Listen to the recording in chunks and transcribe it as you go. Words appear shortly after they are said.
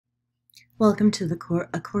Welcome to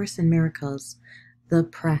A Course in Miracles, the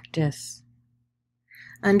practice.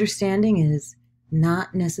 Understanding is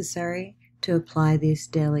not necessary to apply these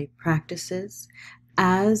daily practices.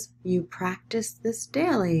 As you practice this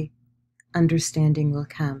daily, understanding will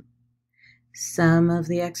come. Some of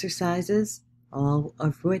the exercises, all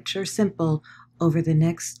of which are simple, over the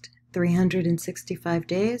next 365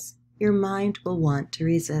 days, your mind will want to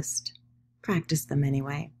resist. Practice them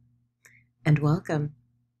anyway. And welcome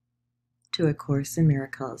to A Course in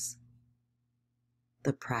Miracles,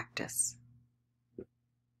 the practice.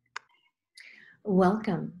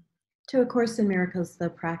 Welcome to A Course in Miracles, the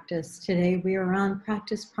practice. Today we are on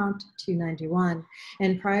practice prompt 291.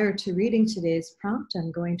 And prior to reading today's prompt,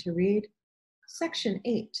 I'm going to read section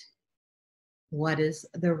 8. What is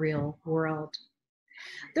the real world?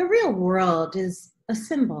 The real world is a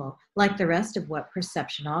symbol like the rest of what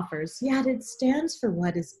perception offers, yet it stands for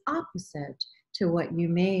what is opposite to what you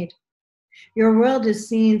made. Your world is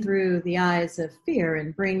seen through the eyes of fear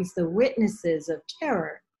and brings the witnesses of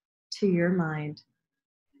terror to your mind.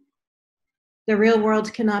 The real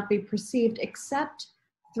world cannot be perceived except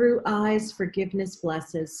through eyes forgiveness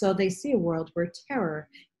blesses, so they see a world where terror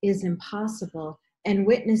is impossible and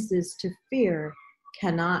witnesses to fear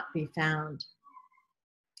cannot be found.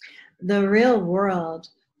 The real world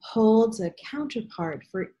holds a counterpart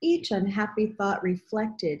for each unhappy thought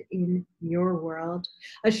reflected in your world,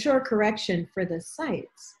 a sure correction for the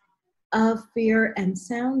sights of fear and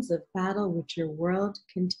sounds of battle which your world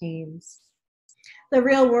contains. The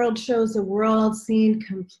real world shows a world seen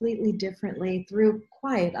completely differently through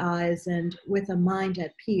quiet eyes and with a mind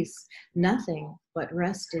at peace. Nothing but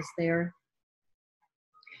rest is there.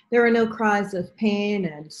 There are no cries of pain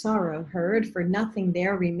and sorrow heard, for nothing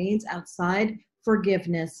there remains outside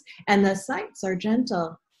forgiveness, and the sights are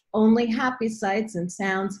gentle. Only happy sights and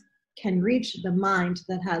sounds can reach the mind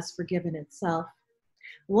that has forgiven itself.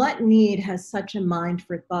 What need has such a mind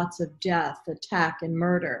for thoughts of death, attack, and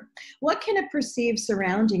murder? What can it perceive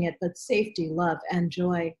surrounding it but safety, love, and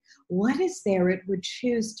joy? What is there it would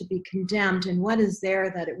choose to be condemned, and what is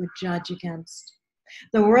there that it would judge against?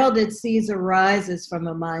 The world it sees arises from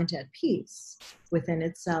a mind at peace within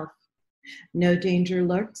itself. No danger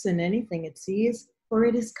lurks in anything it sees, for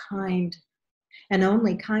it is kind, and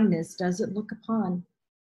only kindness does it look upon.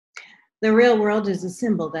 The real world is a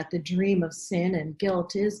symbol that the dream of sin and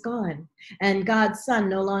guilt is gone, and God's Son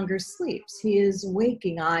no longer sleeps. His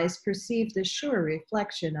waking eyes perceive the sure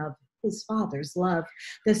reflection of his Father's love,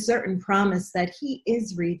 the certain promise that he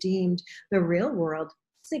is redeemed. The real world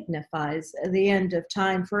signifies the end of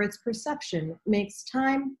time, for its perception makes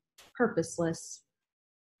time purposeless.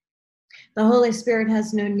 The Holy Spirit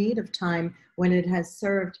has no need of time when it has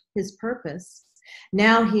served his purpose.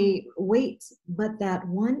 Now he waits but that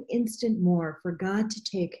one instant more for God to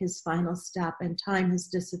take his final step, and time has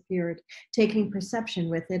disappeared, taking perception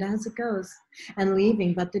with it as it goes, and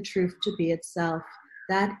leaving but the truth to be itself.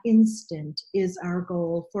 That instant is our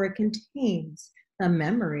goal, for it contains the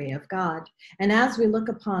memory of God. And as we look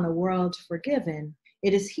upon a world forgiven,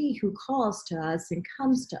 it is he who calls to us and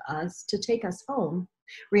comes to us to take us home,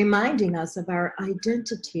 reminding us of our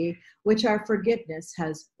identity, which our forgiveness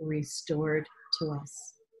has restored to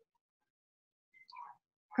us.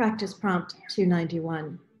 Practice prompt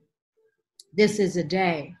 291. This is a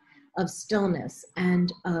day of stillness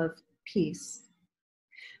and of peace.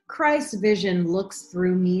 Christ's vision looks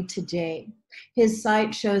through me today. His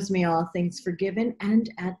sight shows me all things forgiven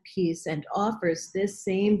and at peace, and offers this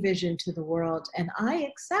same vision to the world. And I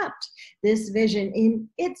accept this vision in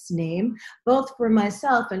its name, both for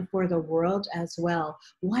myself and for the world as well.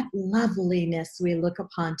 What loveliness we look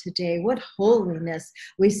upon today. What holiness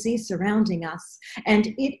we see surrounding us. And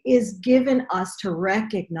it is given us to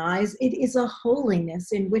recognize it is a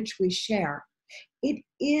holiness in which we share. It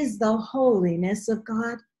is the holiness of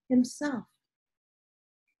God himself.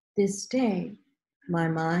 This day, my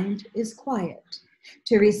mind is quiet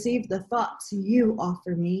to receive the thoughts you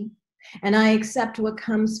offer me, and I accept what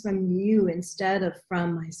comes from you instead of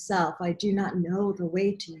from myself. I do not know the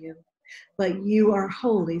way to you, but you are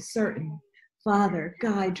wholly certain. Father,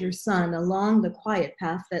 guide your Son along the quiet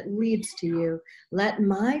path that leads to you. Let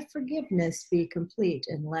my forgiveness be complete,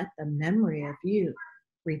 and let the memory of you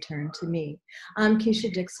return to me. I'm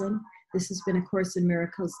Keisha Dixon. This has been A Course in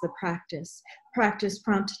Miracles, the practice. Practice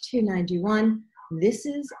prompt 291. This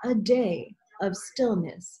is a day of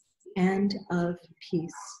stillness and of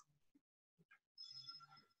peace.